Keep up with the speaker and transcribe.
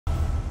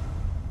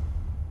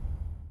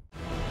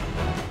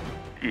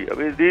I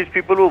mean, these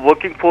people were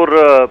working for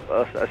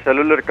a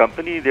cellular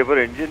company. They were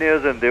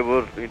engineers, and they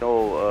were,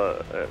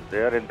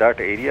 they are in that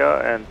area.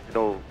 And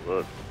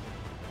the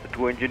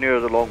two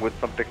engineers, along with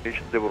some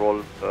technicians, they were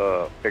all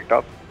picked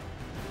up.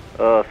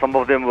 Some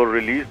of them were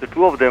released. The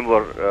two of them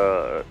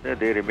were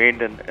they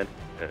remained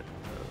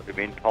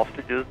remained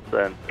hostages,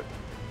 and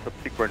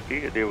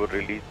subsequently they were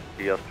released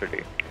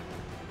yesterday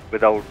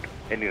without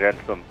any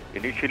ransom.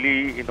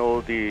 Initially,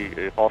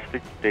 the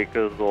hostage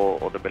takers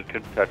or the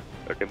militants had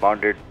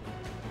demanded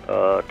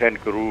 10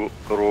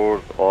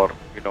 crores or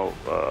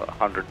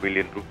 100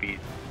 million rupees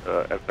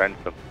as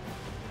ransom.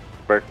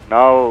 But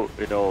now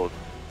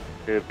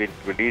they've been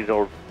released,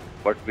 or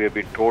what we have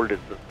been told is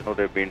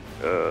they've been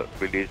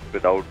released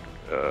without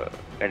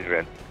any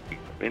ransom.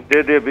 I mean,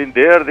 they've been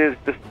there.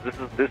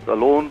 This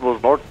alone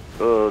was not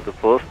the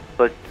first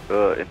such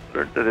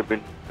incident. There have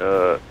been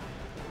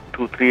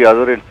 2-3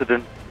 other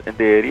incidents in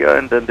the area,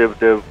 and then there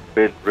have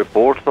been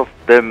reports of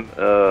them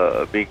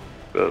being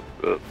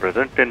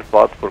present in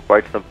Swat for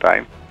quite some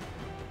time.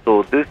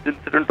 So this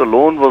incident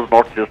alone was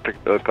not just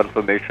a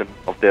confirmation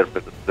of their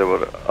presence. There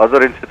were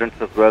other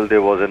incidents as well.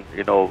 There was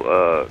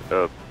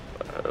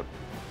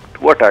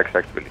two attacks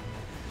actually.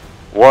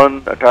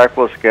 One attack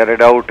was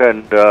carried out,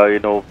 and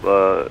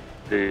the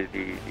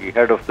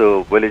head of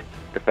the village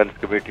defense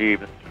committee,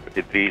 Mr.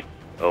 Idris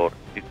or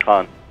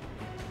Khan,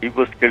 he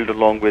was killed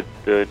along with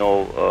 7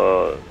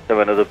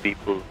 other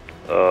people.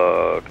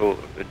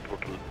 In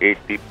total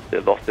 8 people, they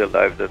lost their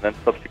lives, and then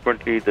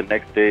subsequently the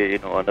next day,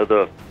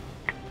 another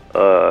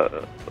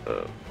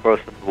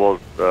person was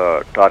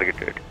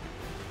targeted.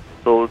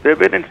 So there have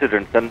been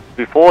incidents, and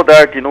before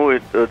that,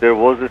 there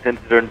was this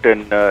incident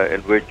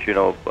in which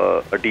a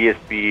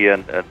DSP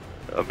and a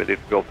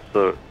military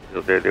officer,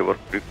 they were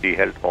briefly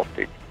held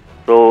hostage.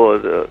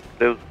 So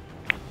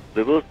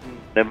there was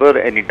never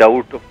any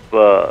doubt of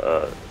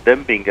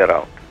them being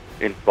around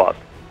in Swat.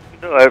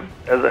 As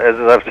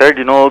I've said,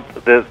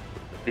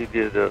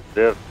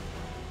 there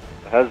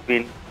has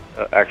been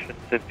action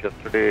since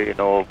yesterday.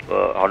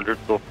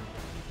 Hundreds of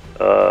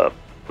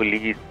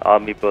police,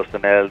 army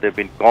personnel, they've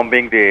been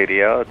combing the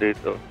area.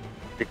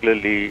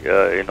 Particularly,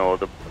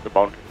 the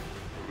mountain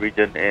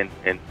region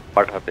in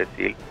Matha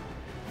Tehsil.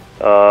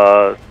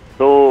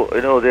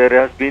 So there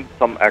has been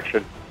some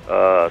action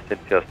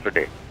since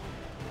yesterday,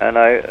 and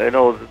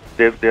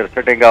they're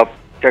setting up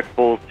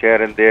checkposts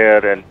here and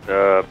there, and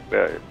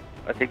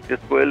I think this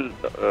will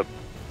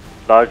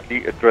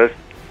largely address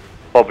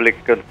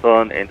public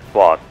concern in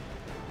Swat.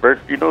 But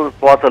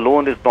Swat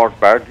alone is not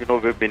bad.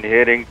 We've been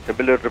hearing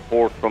similar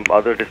reports from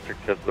other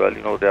districts as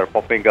well. They are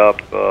popping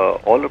up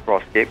all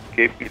across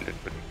KP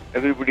literally.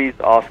 Everybody's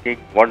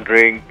asking,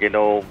 wondering,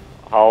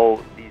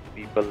 how these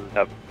people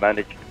have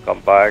managed to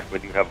come back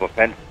when you have a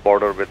fenced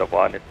border with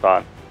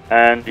Afghanistan,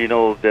 and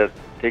they're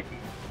taking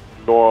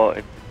law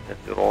in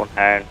their own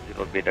hands.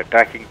 They've been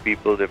attacking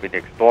people. There've been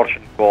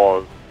extortion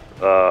calls.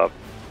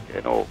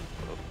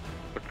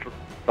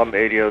 Some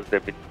areas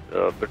they've been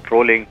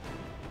patrolling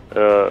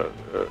the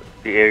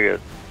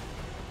areas.